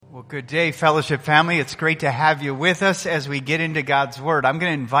Well, good day, Fellowship family. It's great to have you with us as we get into God's Word. I'm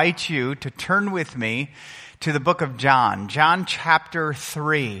going to invite you to turn with me to the book of John, John chapter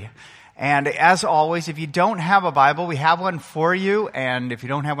 3. And as always, if you don't have a Bible, we have one for you. And if you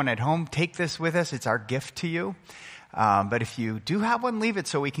don't have one at home, take this with us. It's our gift to you. But if you do have one, leave it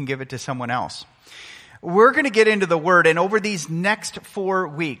so we can give it to someone else. We're going to get into the Word, and over these next 4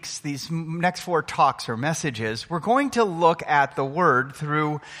 weeks, these next 4 talks or messages, we're going to look at the Word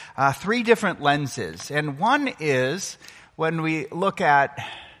through 3 different lenses. And one is when we look at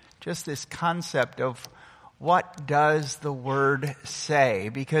just this concept of what does the Word say?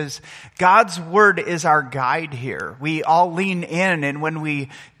 Because God's Word is our guide here. We all lean in, and when we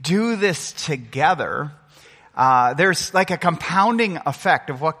do this together, there's like a compounding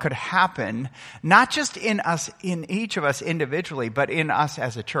effect of what could happen, not just in us, in each of us individually, but in us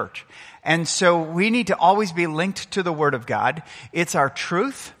as a church. And so we need to always be linked to the Word of God. It's our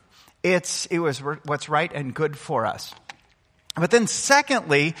truth. It was what's right and good for us. But then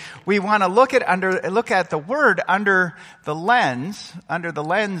secondly, we want to look at the Word under the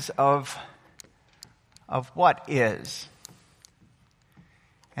lens of what is.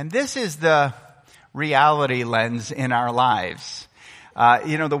 And this is the reality lens in our lives.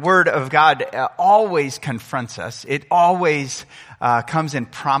 The Word of God always confronts us. It always comes and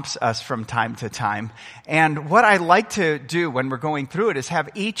prompts us from time to time. And what I like to do when we're going through it is have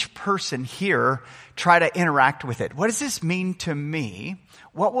each person here try to interact with it. What does this mean to me?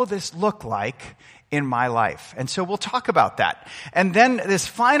 What will this look like in my life? And so we'll talk about that. And then this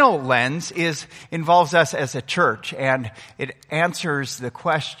final lens involves us as a church, and it answers the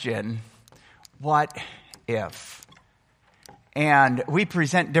question, what if? And we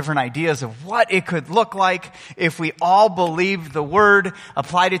present different ideas of what it could look like if we all believed the Word,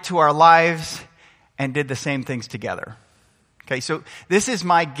 applied it to our lives, and did the same things together. Okay, so this is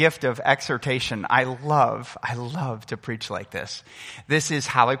my gift of exhortation. I love to preach like this. This is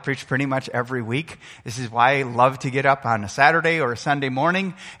how I preach pretty much every week. This is why I love to get up on a Saturday or a Sunday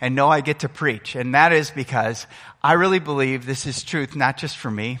morning and know I get to preach. And that is because I really believe this is truth, not just for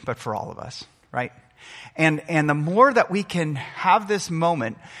me, but for all of us. Right? And the more that we can have this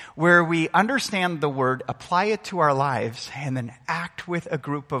moment where we understand the Word, apply it to our lives, and then act with a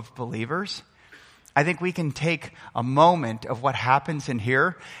group of believers, I think we can take a moment of what happens in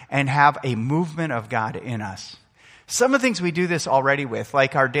here and have a movement of God in us. Some of the things we do this already with,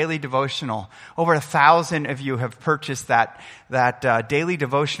 like our daily devotional. Over 1,000 of you have purchased that daily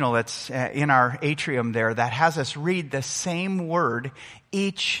devotional that's in our atrium there that has us read the same word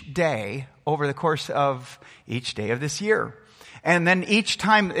each day over the course of each day of this year. And then each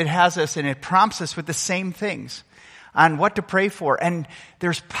time it has us and it prompts us with the same things on what to pray for. And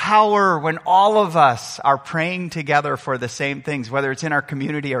there's power when all of us are praying together for the same things, whether it's in our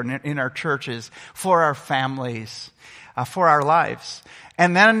community or in our churches, for our families, for our lives.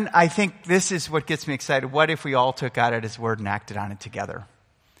 And then I think this is what gets me excited. What if we all took God at His word and acted on it together?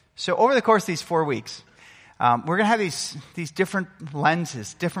 So over the course of these 4 weeks, we're going to have these different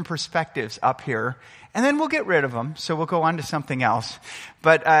lenses, different perspectives up here, and then we'll get rid of them, so we'll go on to something else.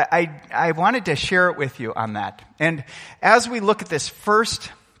 But I wanted to share it with you on that. And as we look at this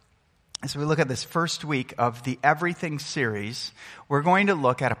first week of the Everything series, we're going to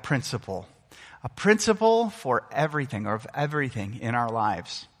look at a principle for everything, or of everything in our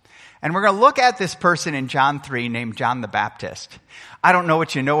lives. And we're going to look at this person in John 3 named John the Baptist. I don't know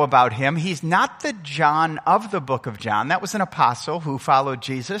what you know about him. He's not the John of the book of John. That was an apostle who followed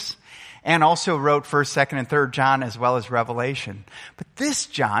Jesus and also wrote 1st, 2nd, and 3rd John as well as Revelation. But this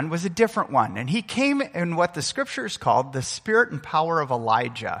John was a different one. And he came in what the scriptures called the spirit and power of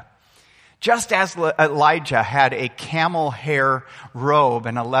Elijah. Just as Elijah had a camel hair robe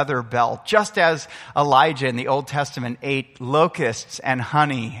and a leather belt, just as Elijah in the Old Testament ate locusts and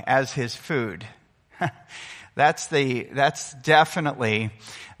honey as his food. That's definitely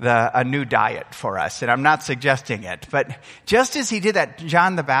a new diet for us, and I'm not suggesting it. But just as he did that,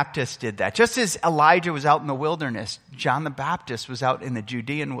 John the Baptist did that. Just as Elijah was out in the wilderness, John the Baptist was out in the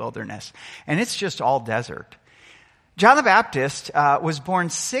Judean wilderness. And it's just all desert. John the Baptist was born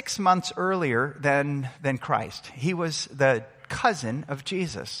 6 months earlier than Christ. He was the cousin of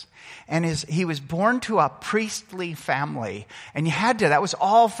Jesus. And he was born to a priestly family. And that was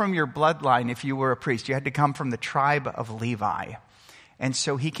all from your bloodline if you were a priest. You had to come from the tribe of Levi. And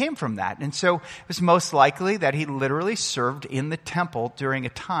so he came from that. And so it was most likely that he literally served in the temple during a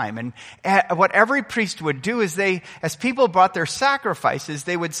time. And what every priest would do is as people brought their sacrifices,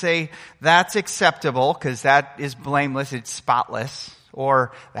 they would say, that's acceptable because that is blameless, it's spotless.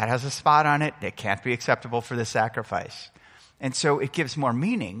 Or that has a spot on it, it can't be acceptable for the sacrifice. And so it gives more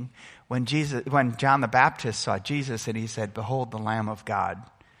meaning when John the Baptist saw Jesus and he said, "Behold the Lamb of God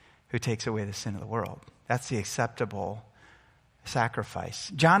who takes away the sin of the world." That's the acceptable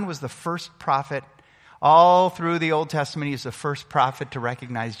sacrifice. John was the first prophet. All through the Old Testament, he was the first prophet to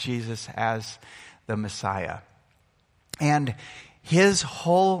recognize Jesus as the Messiah. And his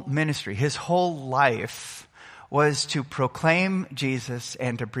whole ministry, his whole life was to proclaim Jesus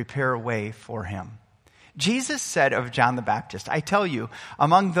and to prepare a way for him. Jesus said of John the Baptist, "I tell you,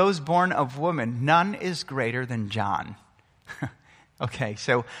 among those born of woman, none is greater than John." Okay,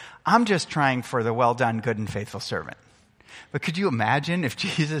 so I'm just trying for the well done, good and faithful servant. But could you imagine if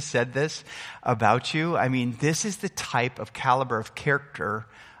Jesus said this about you? I mean, this is the type of caliber of character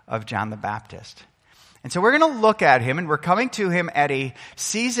of John the Baptist. And so we're going to look at him, and we're coming to him at a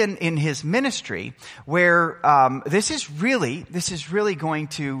season in his ministry where this is really going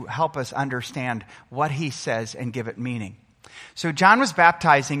to help us understand what he says and give it meaning. So John was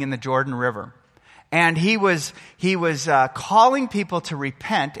baptizing in the Jordan River, and he was calling people to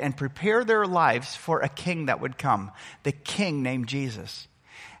repent and prepare their lives for a king that would come, the king named Jesus.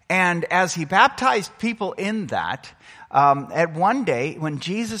 And as he baptized people in that, at one day when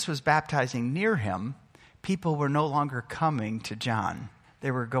Jesus was baptizing near him, people were no longer coming to John.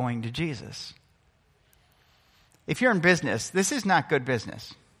 They were going to Jesus. If you're in business, this is not good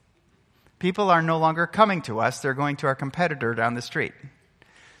business. People are no longer coming to us. They're going to our competitor down the street.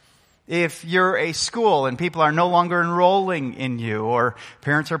 If you're a school and people are no longer enrolling in you, or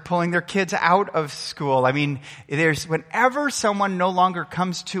parents are pulling their kids out of school, I mean, whenever someone no longer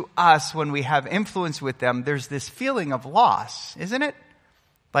comes to us when we have influence with them, there's this feeling of loss, isn't it?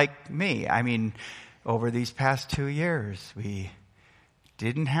 Like me, I mean, over these past 2 years, we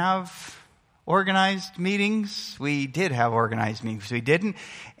didn't have organized meetings. We did have organized meetings. We didn't.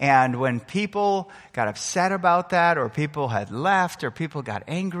 And when people got upset about that, or people had left, or people got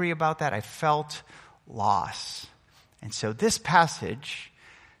angry about that, I felt loss. And so this passage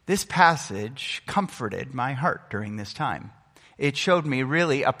comforted my heart during this time. It showed me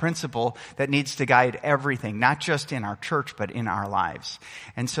really a principle that needs to guide everything, not just in our church, but in our lives.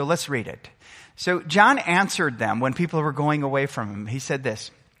 And so let's read it. So John answered them when people were going away from him. He said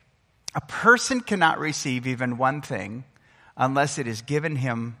this: "A person cannot receive even one thing unless it is given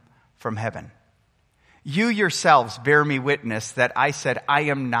him from heaven. You yourselves bear me witness that I said, I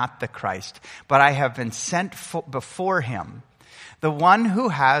am not the Christ, but I have been sent before him. The one who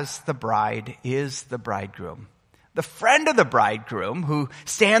has the bride is the bridegroom. The friend of the bridegroom who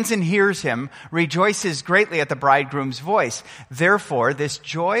stands and hears him rejoices greatly at the bridegroom's voice. Therefore, this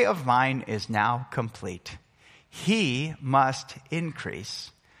joy of mine is now complete. He must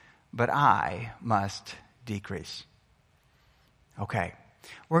increase, but I must decrease." Okay,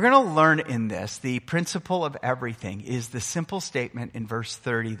 we're going to learn in this the principle of everything is the simple statement in verse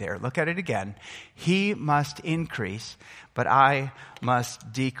 30 there. Look at it again. He must increase, but I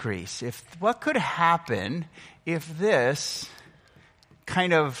must decrease. What could happen if this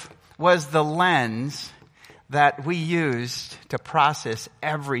kind of was the lens that we used to process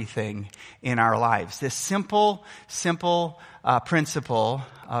everything in our lives? This simple principle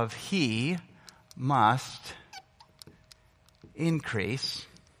of he must increase,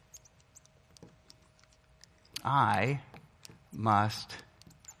 I must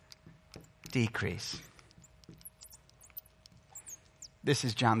decrease. This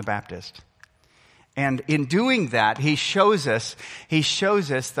is John the Baptist. And in doing that, he shows us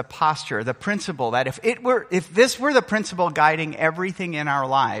the posture, the principle that if this were the principle guiding everything in our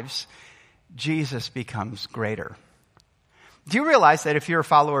lives, Jesus becomes greater. Do you realize that if you're a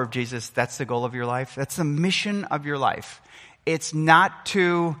follower of Jesus, that's the goal of your life? That's the mission of your life. It's not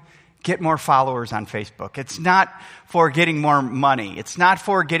to get more followers on Facebook. It's not for getting more money. It's not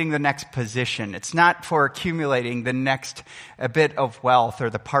for getting the next position. It's not for accumulating the next bit of wealth or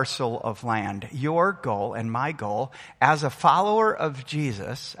the parcel of land. Your goal and my goal as a follower of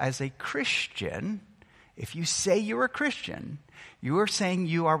Jesus, as a Christian, if you say you're a Christian, you are saying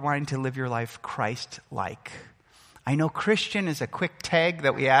you are wanting to live your life Christ-like. I know Christian is a quick tag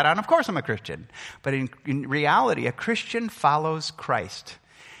that we add on. Of course I'm a Christian. But in reality, a Christian follows Christ.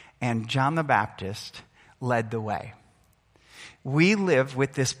 And John the Baptist led the way. We live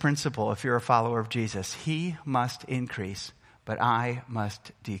with this principle if you're a follower of Jesus. He must increase, but I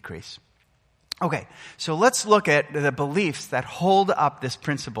must decrease. Okay, so let's look at the beliefs that hold up this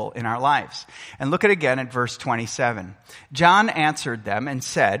principle in our lives. And look at again at verse 27. John answered them and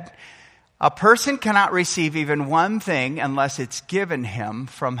said, "A person cannot receive even one thing unless it's given him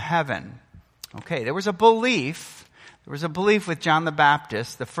from heaven." Okay, there was a belief with John the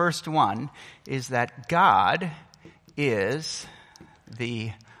Baptist. The first one is that God is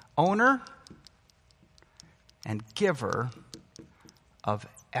the owner and giver of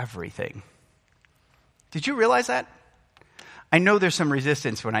everything. Did you realize that? I know there's some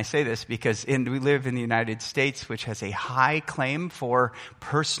resistance when I say this because we live in the United States, which has a high claim for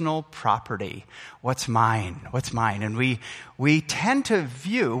personal property. What's mine? What's mine? And we tend to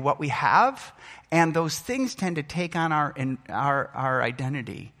view what we have, and those things tend to take on our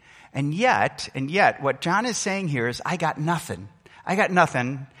identity. And yet, what John is saying here is, I got nothing. I got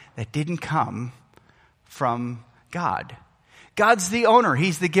nothing that didn't come from God. God's the owner.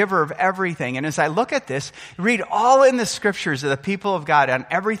 He's the giver of everything. And as I look at this, read all in the scriptures of the people of God on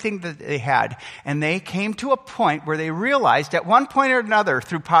everything that they had. And they came to a point where they realized at one point or another,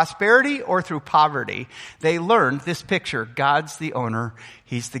 through prosperity or through poverty, they learned this picture. God's the owner.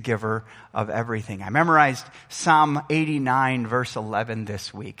 He's the giver of everything. I memorized Psalm 89, verse 11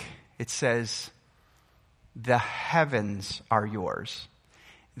 this week. It says, "The heavens are yours.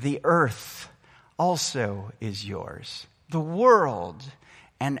 The earth also is yours. The world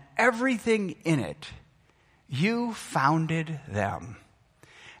and everything in it, you founded them."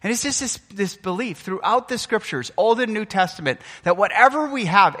 And it's just this belief throughout the scriptures, Old and New Testament, that whatever we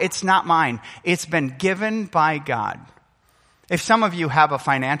have, it's not mine. It's been given by God. If some of you have a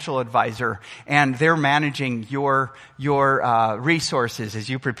financial advisor and they're managing your resources as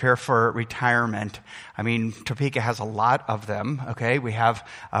you prepare for retirement, I mean, Topeka has a lot of them, okay? We have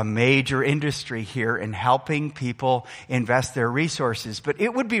a major industry here in helping people invest their resources. But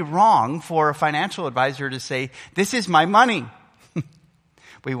it would be wrong for a financial advisor to say, "This is my money."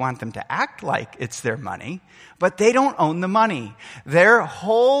 We want them to act like it's their money, but they don't own the money. Their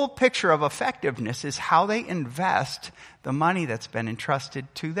whole picture of effectiveness is how they invest the money that's been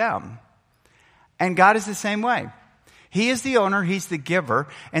entrusted to them. And God is the same way. He is the owner, He's the giver,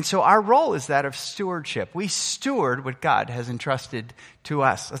 and so our role is that of stewardship. We steward what God has entrusted to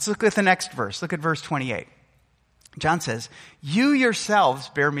us. Let's look at the next verse. Look at verse 28. John says, "You yourselves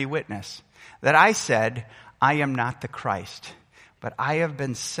bear me witness that I said, I am not the Christ, but I have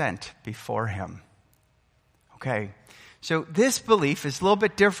been sent before Him." Okay, so this belief is a little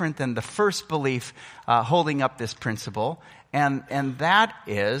bit different than the first belief holding up this principle, and that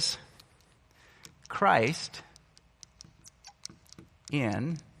is Christ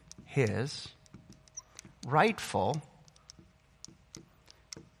in His rightful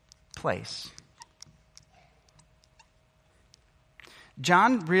place.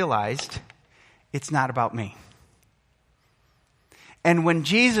 John realized it's not about me. And when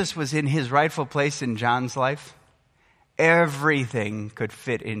Jesus was in His rightful place in John's life, everything could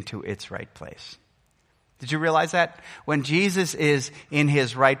fit into its right place. Did you realize that? When Jesus is in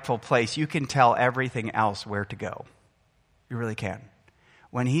His rightful place, you can tell everything else where to go. You really can.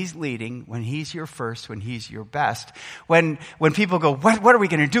 When He's leading, when He's your first, when He's your best, when people go, what are we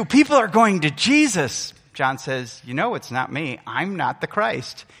going to do? People are going to Jesus. John says, it's not me. I'm not the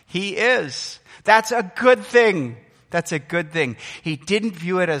Christ. He is. That's a good thing. That's a good thing. He didn't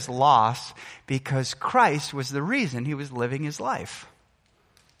view it as loss because Christ was the reason he was living his life.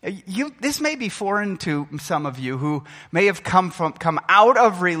 This may be foreign to some of you who may have come out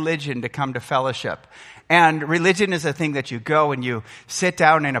of religion to come to fellowship. And religion is a thing that you go and you sit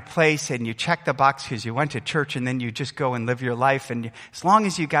down in a place and you check the box because you went to church, and then you just go and live your life. And as long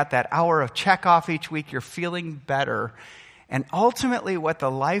as you got that hour of check off each week, you're feeling better. And ultimately, what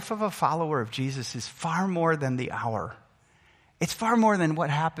the life of a follower of Jesus is far more than the hour. It's far more than what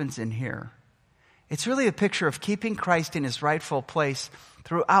happens in here. It's really a picture of keeping Christ in his rightful place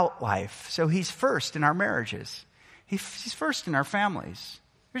throughout life. So he's first in our marriages. He's first in our families.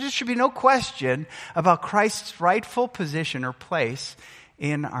 There just should be no question about Christ's rightful position or place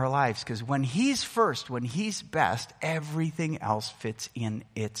in our lives. Because when he's first, when he's best, everything else fits in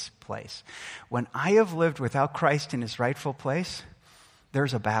its place. When I have lived without Christ in his rightful place,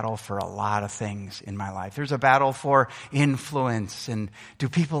 there's a battle for a lot of things in my life. There's a battle for influence, and do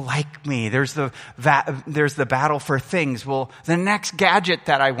people like me? There's the battle for things. Will the next gadget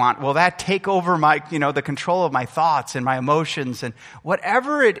that I want, will that take over the control of my thoughts and my emotions? And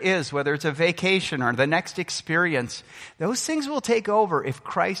whatever it is, whether it's a vacation or the next experience, those things will take over if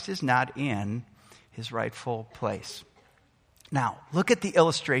Christ is not in his rightful place. Now, look at the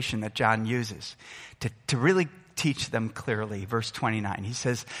illustration that John uses to really teach them clearly. Verse 29, he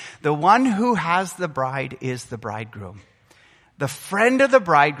says, "The one who has the bride is the bridegroom. The friend of the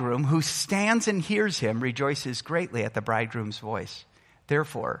bridegroom who stands and hears him rejoices greatly at the bridegroom's voice.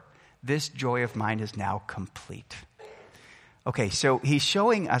 Therefore, this joy of mine is now complete." Okay, so he's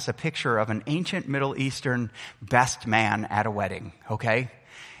showing us a picture of an ancient Middle Eastern best man at a wedding, okay?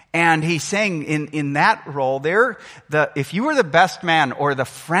 And he's saying in that role there, if you were the best man or the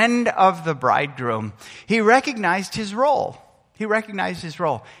friend of the bridegroom, he recognized his role. He recognized his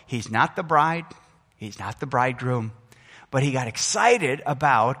role. He's not the bride. He's not the bridegroom. But he got excited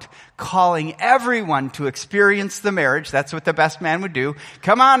about calling everyone to experience the marriage. That's what the best man would do.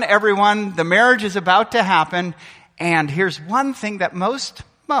 Come on, everyone. The marriage is about to happen. And here's one thing that most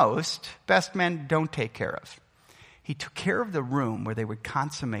best men don't take care of. He took care of the room where they would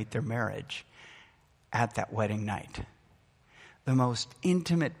consummate their marriage at that wedding night. The most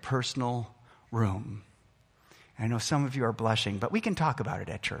intimate, personal room. I know some of you are blushing, but we can talk about it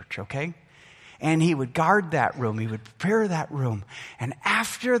at church, okay? And he would guard that room. He would prepare that room. And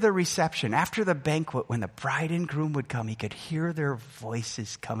after the reception, after the banquet, when the bride and groom would come, he could hear their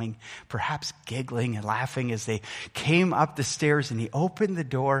voices coming, perhaps giggling and laughing as they came up the stairs. And he opened the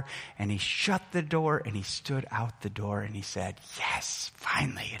door and he shut the door and he stood out the door and he said, yes,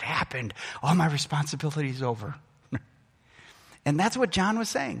 finally it happened. All my responsibility is over. And that's what John was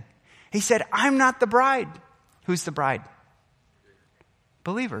saying. He said, I'm not the bride. Who's the bride?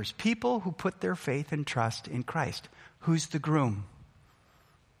 Believers, people who put their faith and trust in Christ. Who's the groom?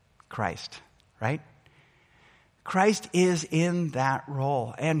 Christ, right? Christ is in that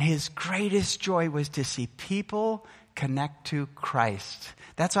role. And his greatest joy was to see people connect to Christ.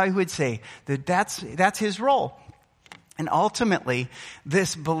 That's why he would say that that's his role. And ultimately,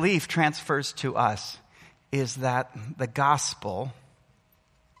 this belief transfers to us is that the gospel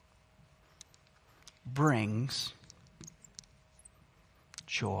brings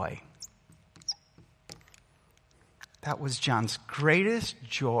joy. That was John's greatest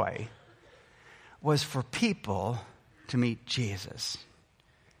joy, was for people to meet Jesus.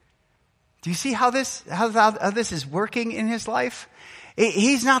 Do you see how this is working in his life?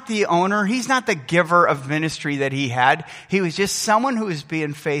 He's not the owner. He's not the giver of ministry that he had. He was just someone who was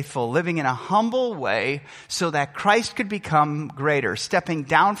being faithful, living in a humble way so that Christ could become greater, stepping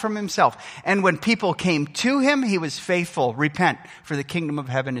down from himself. And when people came to him, he was faithful. Repent, for the kingdom of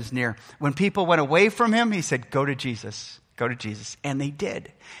heaven is near. When people went away from him, he said, go to Jesus. Go to Jesus. And they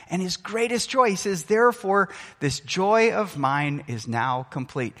did. And his greatest joy, he says, therefore, this joy of mine is now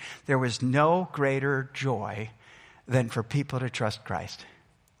complete. There was no greater joy than for people to trust Christ.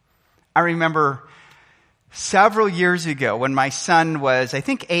 I remember several years ago when my son was, I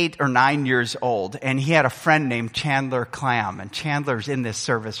think, 8 or 9 years old, and he had a friend named Chandler Clam, and Chandler's in this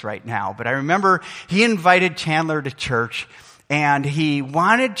service right now. But I remember he invited Chandler to church, and he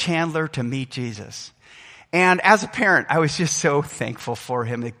wanted Chandler to meet Jesus. And as a parent, I was just so thankful for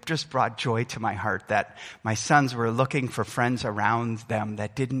him. It just brought joy to my heart that my sons were looking for friends around them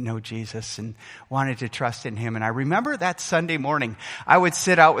that didn't know Jesus and wanted to trust in him. And I remember that Sunday morning, I would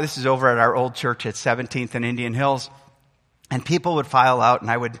sit out, this is over at our old church at 17th and Indian Hills, and people would file out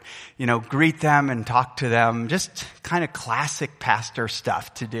and I would, greet them and talk to them, just kind of classic pastor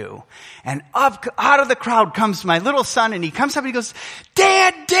stuff to do. And up out of the crowd comes my little son, and he comes up and he goes,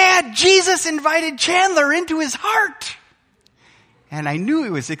 Dad, Jesus invited Chandler into his heart. And I knew he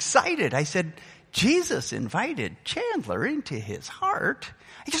was excited. I said, Jesus invited Chandler into his heart?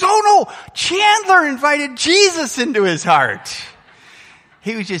 He goes, oh no, Chandler invited Jesus into his heart.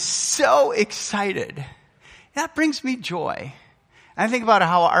 He was just so excited. That brings me joy. And I think about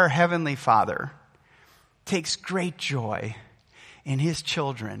how our Heavenly Father takes great joy in his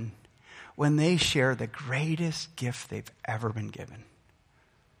children when they share the greatest gift they've ever been given.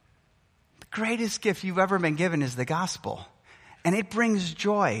 The greatest gift you've ever been given is the gospel. And it brings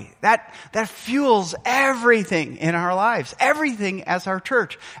joy. That fuels everything in our lives, everything as our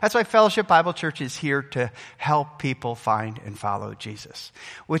church. That's why Fellowship Bible Church is here to help people find and follow Jesus.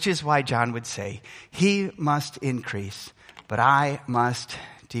 Which is why John would say, he must increase, but I must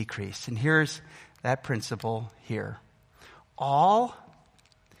decrease. And here's that principle here. All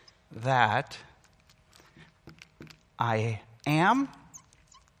that I am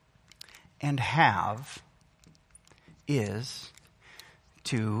and have is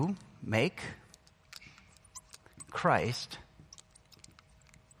to make Christ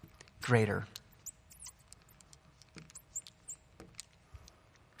greater.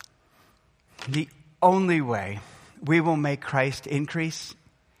 The only way we will make Christ increase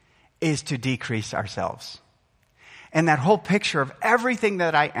is to decrease ourselves. And that whole picture of everything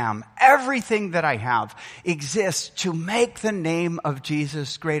that I am, everything that I have exists to make the name of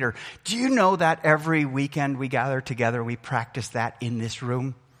Jesus greater. Do you know that every weekend we gather together, we practice that in this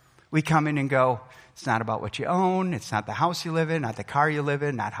room? We come in and go, it's not about what you own. It's not the house you live in, not the car you live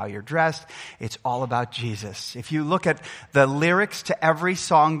in, not how you're dressed. It's all about Jesus. If you look at the lyrics to every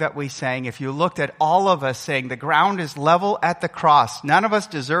song that we sang, if you looked at all of us saying the ground is level at the cross, none of us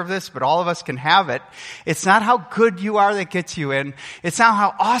deserve this, but all of us can have it. It's not how good you are that gets you in. It's not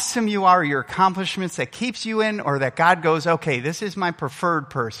how awesome you are, your accomplishments that keeps you in, or that God goes, okay, this is my preferred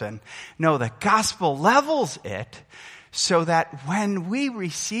person. No, the gospel levels it, so that when we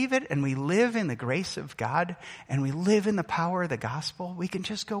receive it and we live in the grace of God and we live in the power of the gospel, we can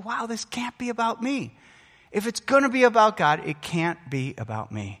just go, wow, this can't be about me. If it's going to be about God, it can't be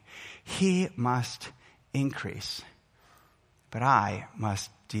about me. He must increase, but I must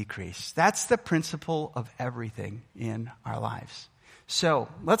decrease. That's the principle of everything in our lives. So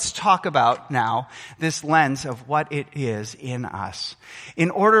let's talk about now this lens of what it is in us.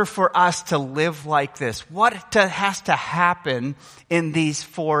 In order for us to live like this, what has to happen in these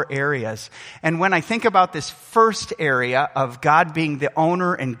 4 areas? And when I think about this first area of God being the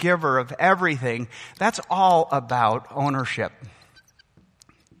owner and giver of everything, that's all about ownership.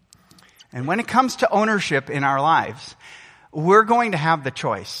 And when it comes to ownership in our lives, we're going to have the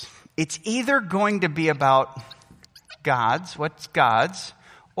choice. It's either going to be about God's, what's God's,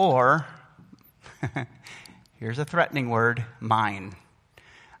 or, here's a threatening word, mine.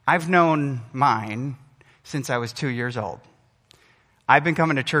 I've known mine since I was 2 years old. I've been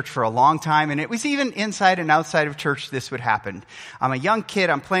coming to church for a long time, and it was even inside and outside of church this would happen. I'm a young kid,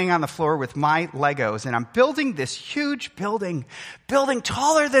 I'm playing on the floor with my Legos, and I'm building this huge building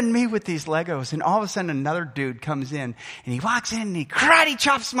taller than me with these Legos, and all of a sudden another dude comes in, and he walks in, and he karate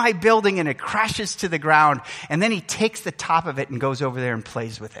chops my building, and it crashes to the ground, and then he takes the top of it and goes over there and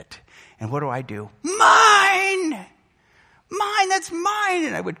plays with it. And what do? Mine! Mine, that's mine!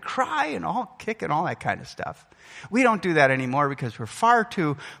 And I would cry and all kick and all that kind of stuff. We don't do that anymore because we're far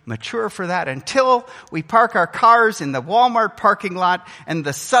too mature for that, until we park our cars in the Walmart parking lot and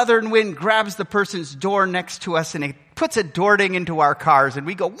the southern wind grabs the person's door next to us and it puts a door ding into our cars and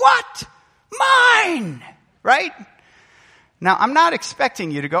we go, what? Mine! Right? Now, I'm not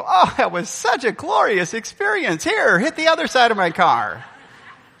expecting you to go, oh, that was such a glorious experience. Here, hit the other side of my car.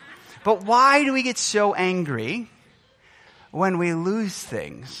 But why do we get so angry when we lose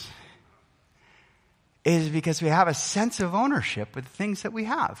things? Is because we have a sense of ownership with the things that we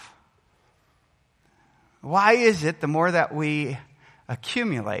have. Why is it the more that we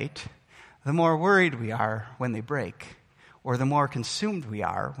accumulate, the more worried we are when they break, or the more consumed we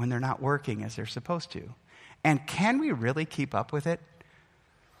are when they're not working as they're supposed to? And can we really keep up with it?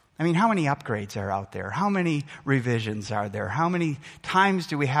 I mean, how many upgrades are out there? How many revisions are there? How many times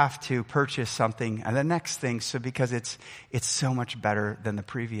do we have to purchase something and the next thing because it's so much better than the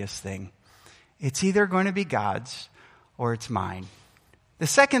previous thing? It's either going to be God's or it's mine. The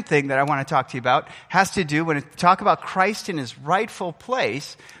second thing that I want to talk to you about has to do, when we talk about Christ in his rightful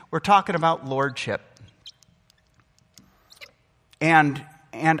place, we're talking about lordship. And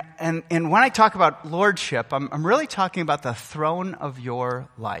when I talk about lordship, I'm really talking about the throne of your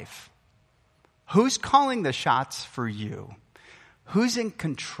life. Who's calling the shots for you? Who's in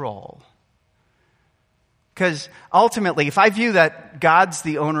control? Because ultimately, if I view that God's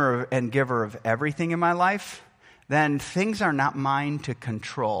the owner and giver of everything in my life, then things are not mine to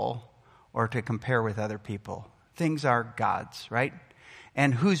control or to compare with other people. Things are God's, right?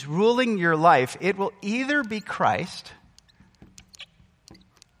 And who's ruling your life, it will either be Christ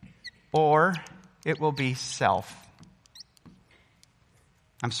or it will be self.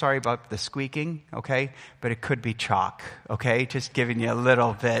 I'm sorry about the squeaking, okay? But it could be chalk, okay? Just giving you a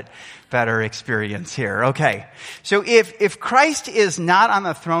little bit better experience here, okay? So if Christ is not on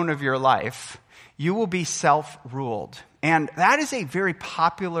the throne of your life, you will be self-ruled. And that is a very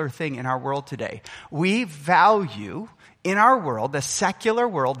popular thing in our world today. We value, in our world, the secular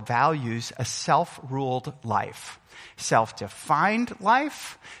world values a self-ruled life. Self-defined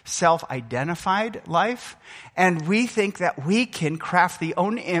life, self-identified life, and we think that we can craft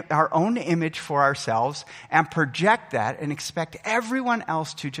our own image for ourselves and project that and expect everyone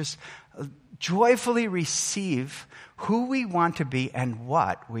else to just joyfully receive who we want to be and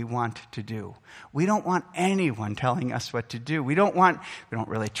what we want to do. We don't want anyone telling us what to do. We don't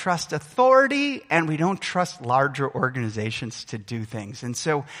really trust authority, and we don't trust larger organizations to do things. And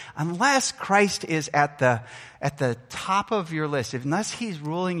so unless Christ is at the top of your list, unless he's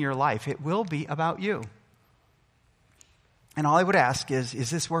ruling your life, it will be about you. And all I would ask is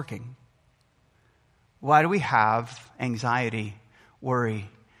this working? Why do we have anxiety,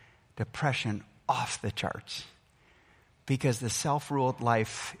 worry, depression off the charts? Because the self-ruled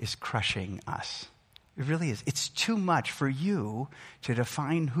life is crushing us. It really is. It's too much for you to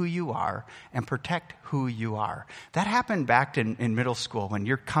define who you are and protect who you are. That happened back in middle school when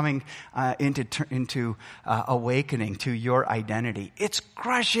you're coming into awakening to your identity. It's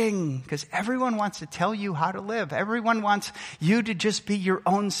crushing because everyone wants to tell you how to live. Everyone wants you to just be your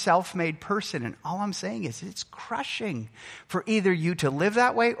own self-made person. And all I'm saying is it's crushing for either you to live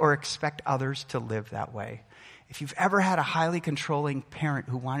that way or expect others to live that way. If you've ever had a highly controlling parent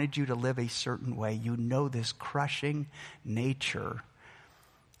who wanted you to live a certain way, you know this crushing nature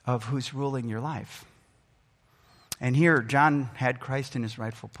of who's ruling your life. And here, John had Christ in his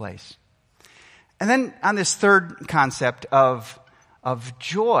rightful place. And then on this third concept of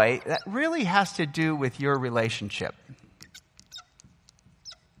joy, that really has to do with your relationship.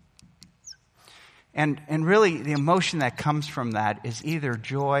 And really, the emotion that comes from that is either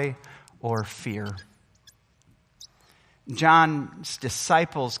joy or fear. John's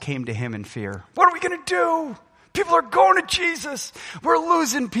disciples came to him in fear. What are we going to do? People are going to Jesus. We're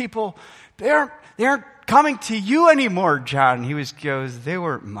losing people. They aren't coming to you anymore, John. He goes, they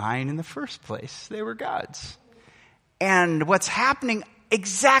weren't mine in the first place. They were God's. And what's happening,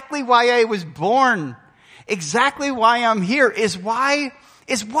 exactly why I was born, exactly why I'm here, is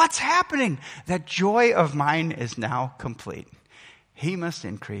what's happening. That joy of mine is now complete. He must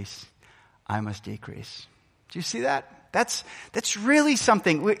increase. I must decrease. Do you see that? That's really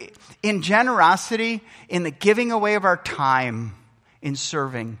something. In generosity, in the giving away of our time, in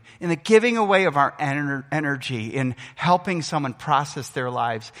serving, in the giving away of our energy, in helping someone process their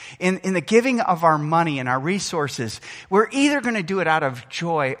lives, in the giving of our money and our resources, we're either going to do it out of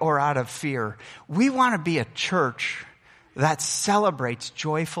joy or out of fear. We want to be a church that celebrates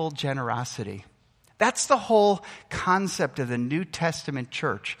joyful generosity. That's the whole concept of the New Testament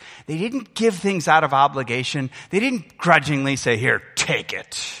church. They didn't give things out of obligation. They didn't grudgingly say, here, take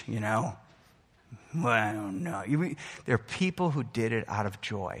it, Well, I don't know. There are people who did it out of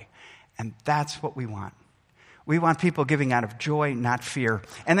joy. And that's what we want. We want people giving out of joy, not fear.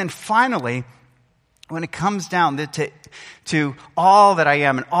 And then finally, when it comes down to all that I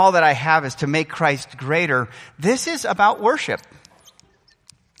am and all that I have is to make Christ greater, this is about worship.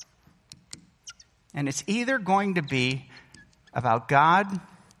 And it's either going to be about God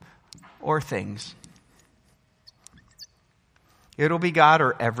or things. It'll be God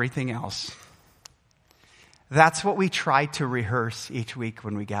or everything else. That's what we try to rehearse each week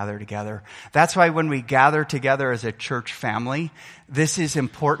when we gather together. That's why when we gather together as a church family, this is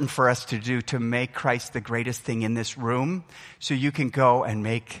important for us to do, to make Christ the greatest thing in this room so you can go and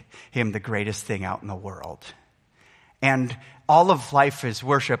make him the greatest thing out in the world. And all of life is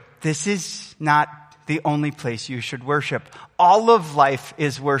worship. This is not the only place you should worship. All of life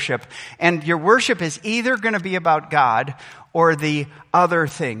is worship. And your worship is either going to be about God or the other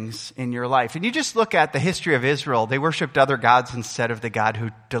things in your life. And you just look at the history of Israel. They worshiped other gods instead of the God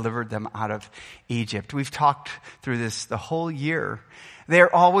who delivered them out of Egypt. We've talked through this the whole year.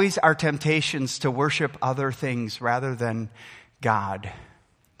 There always are temptations to worship other things rather than God.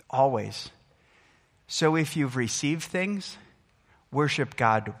 Always. So if you've received things, worship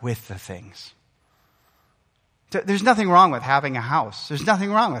God with the things. There's nothing wrong with having a house. There's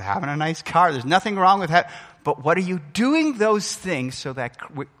nothing wrong with having a nice car. There's nothing wrong with that. But what are you doing those things so that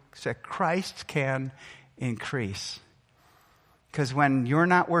Christ can increase? Because when you're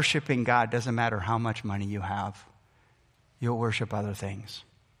not worshiping God, it doesn't matter how much money you have. You'll worship other things.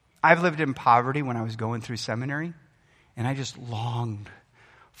 I've lived in poverty when I was going through seminary, and I just longed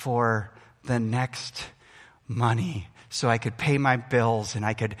for the next money so I could pay my bills and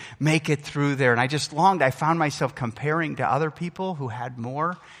I could make it through there. And I just longed. I found myself comparing to other people who had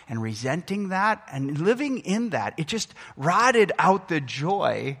more and resenting that and living in that. It just rotted out the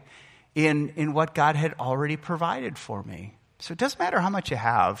joy in what God had already provided for me. So it doesn't matter how much you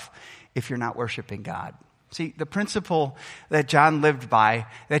have if you're not worshiping God. See, the principle that John lived by,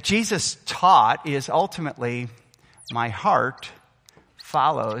 that Jesus taught, is ultimately my heart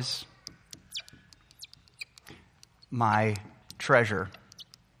follows my treasure.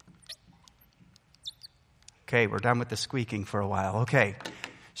 Okay, we're done with the squeaking for a while. Okay.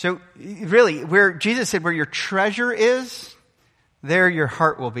 So really, where Jesus said, where your treasure is, there your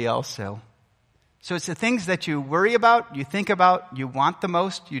heart will be also. So it's the things that you worry about, you think about, you want the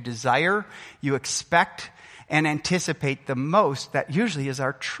most, you desire, you expect and anticipate the most, that usually is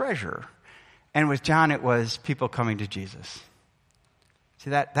our treasure. And with John, it was people coming to Jesus. See,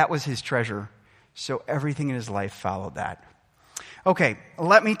 that was his treasure. So everything in his life followed that. Okay,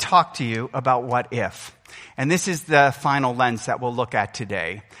 let me talk to you about what if. And this is the final lens that we'll look at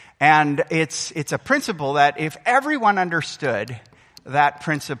today. And it's a principle that if everyone understood that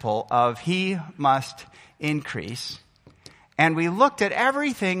principle of he must increase, and we looked at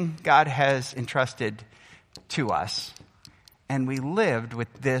everything God has entrusted to us, and we lived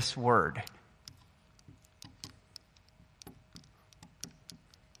with this word.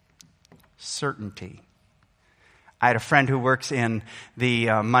 Certainty. I had a friend who works in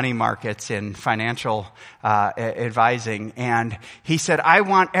the money markets in financial advising, and he said, I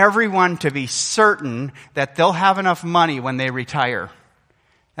want everyone to be certain that they'll have enough money when they retire.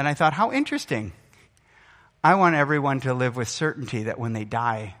 And I thought, how interesting. I want everyone to live with certainty that when they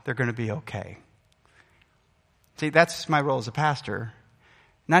die, they're going to be okay. See, that's my role as a pastor,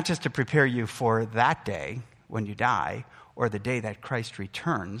 not just to prepare you for that day when you die, or the day that Christ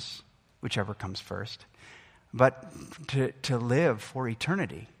returns, whichever comes first, but to live for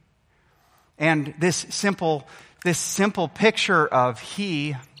eternity. And this simple picture of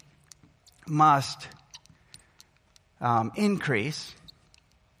he must increase.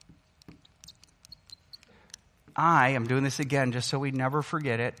 I am doing this again just so we never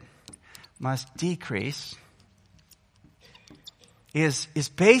forget it, must decrease, is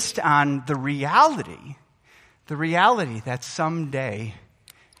based on the reality that someday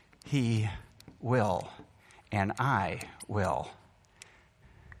he will. And I will.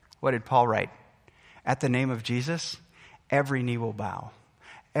 What did Paul write? At the name of Jesus, every knee will bow.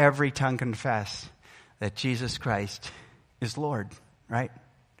 Every tongue confess that Jesus Christ is Lord, right?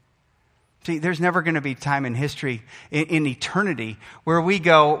 See, there's never going to be time in history, in eternity, where we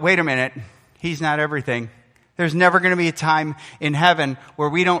go, wait a minute, he's not everything. There's never going to be a time in heaven where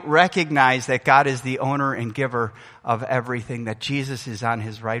we don't recognize that God is the owner and giver of everything, that Jesus is on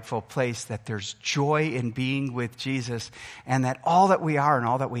his rightful place, that there's joy in being with Jesus, and that all that we are and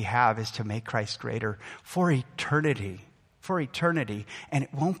all that we have is to make Christ greater for eternity. For eternity. And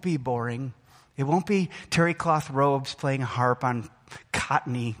it won't be boring. It won't be terry cloth robes playing a harp on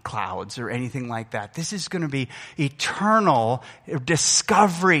cottony clouds or anything like that. This is going to be eternal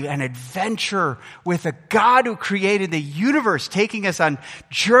discovery and adventure with a God who created the universe, taking us on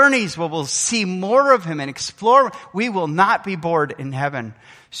journeys where we'll see more of him and explore. We will not be bored in heaven.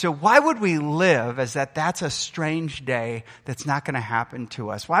 So why would we live as that's a strange day that's not going to happen to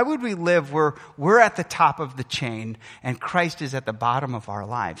us? Why would we live where we're at the top of the chain and Christ is at the bottom of our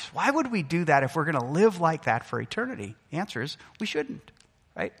lives? Why would we do that if we're going to live like that for eternity? The answer is we shouldn't,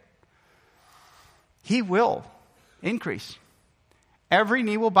 right? He will increase. Every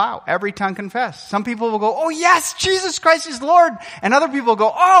knee will bow. Every tongue confess. Some people will go, oh yes, Jesus Christ is Lord. And other people will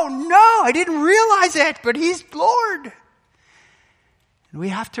go, oh no, I didn't realize it, but he's Lord. And we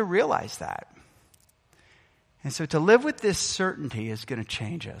have to realize that. And so to live with this certainty is going to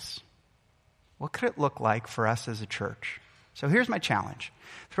change us. What could it look like for us as a church? So here's my challenge.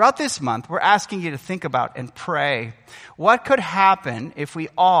 Throughout this month, we're asking you to think about and pray what could happen if we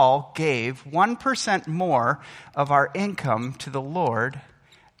all gave 1% more of our income to the Lord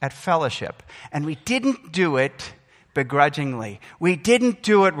at Fellowship. And we didn't do it begrudgingly. We didn't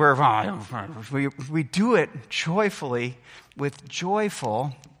do it where we do it joyfully, with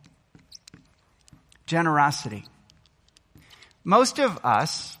joyful generosity. Most of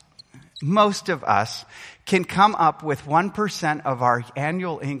us can come up with 1% of our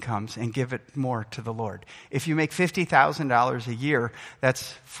annual incomes and give it more to the Lord. If you make $50,000 a year,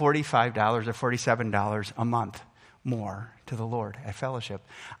 that's $45 or $47 a month more to the Lord at Fellowship.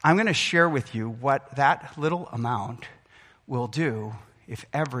 I'm going to share with you what that little amount will do if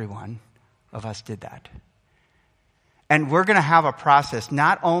every one of us did that. And we're going to have a process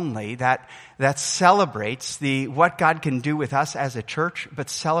not only that celebrates what God can do with us as a church, but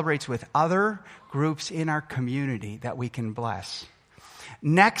celebrates with other groups in our community that we can bless.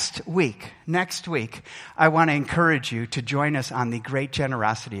 Next week, I want to encourage you to join us on the Great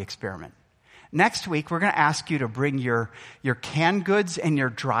Generosity Experiment. Next week, we're going to ask you to bring your canned goods and your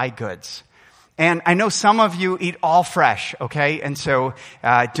dry goods. And I know some of you eat all fresh, okay? And so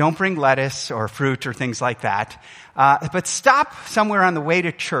don't bring lettuce or fruit or things like that. But stop somewhere on the way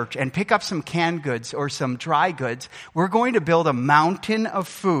to church and pick up some canned goods or some dry goods. We're going to build a mountain of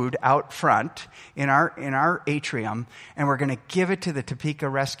food out front in our atrium, and we're going to give it to the Topeka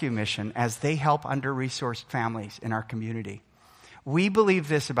Rescue Mission as they help under-resourced families in our community. We believe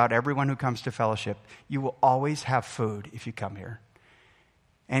this about everyone who comes to Fellowship. You will always have food if you come here.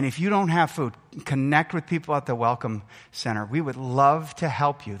 And if you don't have food, connect with people at the Welcome Center. We would love to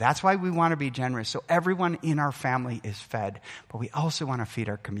help you. That's why we want to be generous. So everyone in our family is fed. But we also want to feed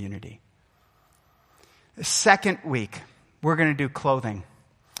our community. The second week, we're going to do clothing.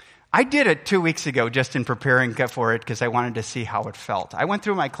 I did it 2 weeks ago just in preparing for it because I wanted to see how it felt. I went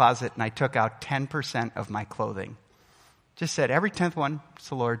through my closet and I took out 10% of my clothing. Just said, every 10th one, it's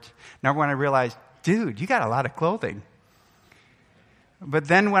the Lord's. Number one, I realized, dude, you got a lot of clothing. But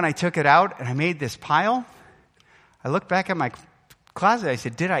then when I took it out and I made this pile, I looked back at my closet. I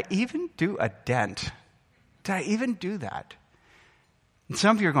said, did I even do a dent? Did I even do that? And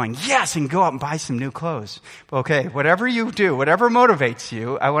some of you are going, yes, and go out and buy some new clothes. Okay, whatever you do, whatever motivates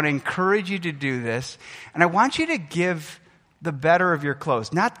you, I want to encourage you to do this. And I want you to give the better of your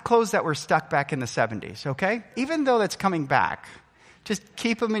clothes, not clothes that were stuck back in the 70s, okay? Even though that's coming back, just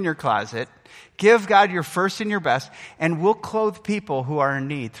keep them in your closet. Give God your first and your best, and we'll clothe people who are in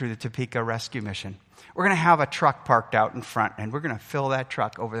need through the Topeka Rescue Mission. We're going to have a truck parked out in front, and we're going to fill that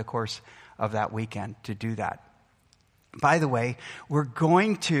truck over the course of that weekend to do that. By the way, we're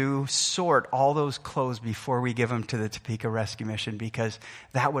going to sort all those clothes before we give them to the Topeka Rescue Mission because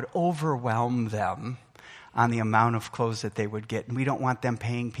that would overwhelm them on the amount of clothes that they would get. And we don't want them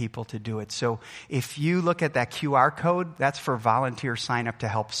paying people to do it. So if you look at that QR code, that's for volunteer sign up to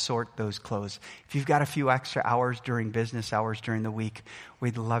help sort those clothes. If you've got a few extra hours during business hours during the week,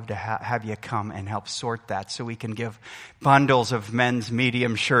 we'd love to have you come and help sort that so we can give bundles of men's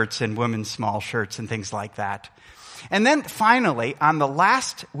medium shirts and women's small shirts and things like that. And then finally, on the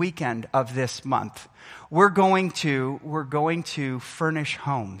last weekend of this month, we're going to furnish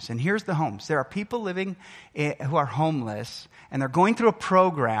homes. And here's the homes. There are people living who are homeless, and they're going through a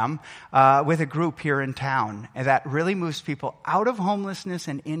program with a group here in town that really moves people out of homelessness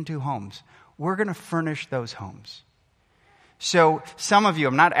and into homes. We're going to furnish those homes. So some of you,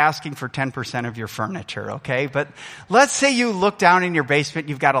 I'm not asking for 10% of your furniture, okay? But let's say you look down in your basement,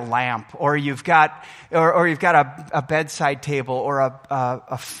 you've got a lamp, or you've got a bedside table, or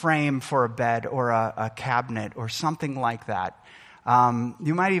a frame for a bed, or a cabinet, or something like that.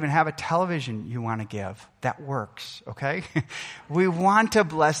 You might even have a television you want to give. That works, okay? We want to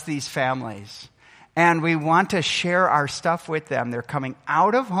bless these families. And we want to share our stuff with them. They're coming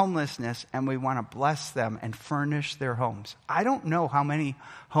out of homelessness, and we want to bless them and furnish their homes. I don't know how many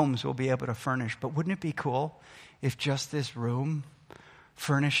homes we'll be able to furnish, but wouldn't it be cool if just this room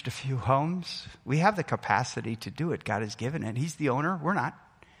furnished a few homes? We have the capacity to do it. God has given it. He's the owner. We're not.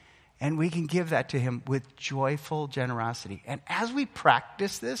 And we can give that to him with joyful generosity. And as we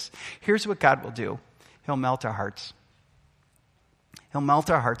practice this, here's what God will do. He'll melt our hearts. He'll melt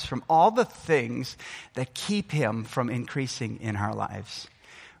our hearts from all the things that keep him from increasing in our lives.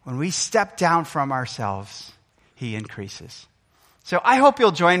 When we step down from ourselves, he increases. So I hope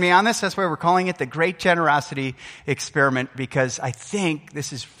you'll join me on this. That's why we're calling it the Great Generosity Experiment, because I think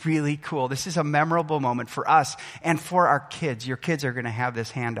this is really cool. This is a memorable moment for us and for our kids. Your kids are going to have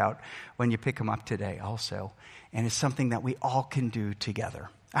this handout when you pick them up today also. And it's something that we all can do together.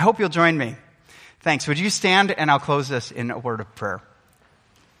 I hope you'll join me. Thanks. Would you stand, and I'll close this in a word of prayer.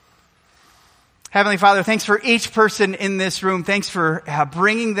 Heavenly Father, thanks for each person in this room. Thanks for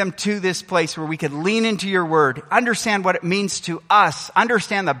bringing them to this place where we could lean into your word, understand what it means to us,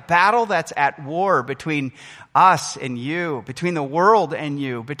 understand the battle that's at war between us and you, between the world and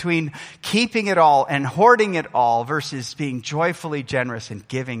you, between keeping it all and hoarding it all versus being joyfully generous and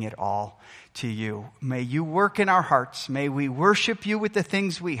giving it all to you. May you work in our hearts. May we worship you with the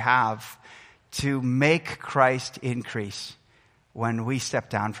things we have to make Christ increase when we step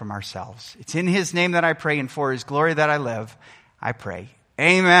down from ourselves. It's in his name that I pray, and for his glory that I live, I pray.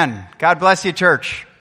 Amen. God bless you, church.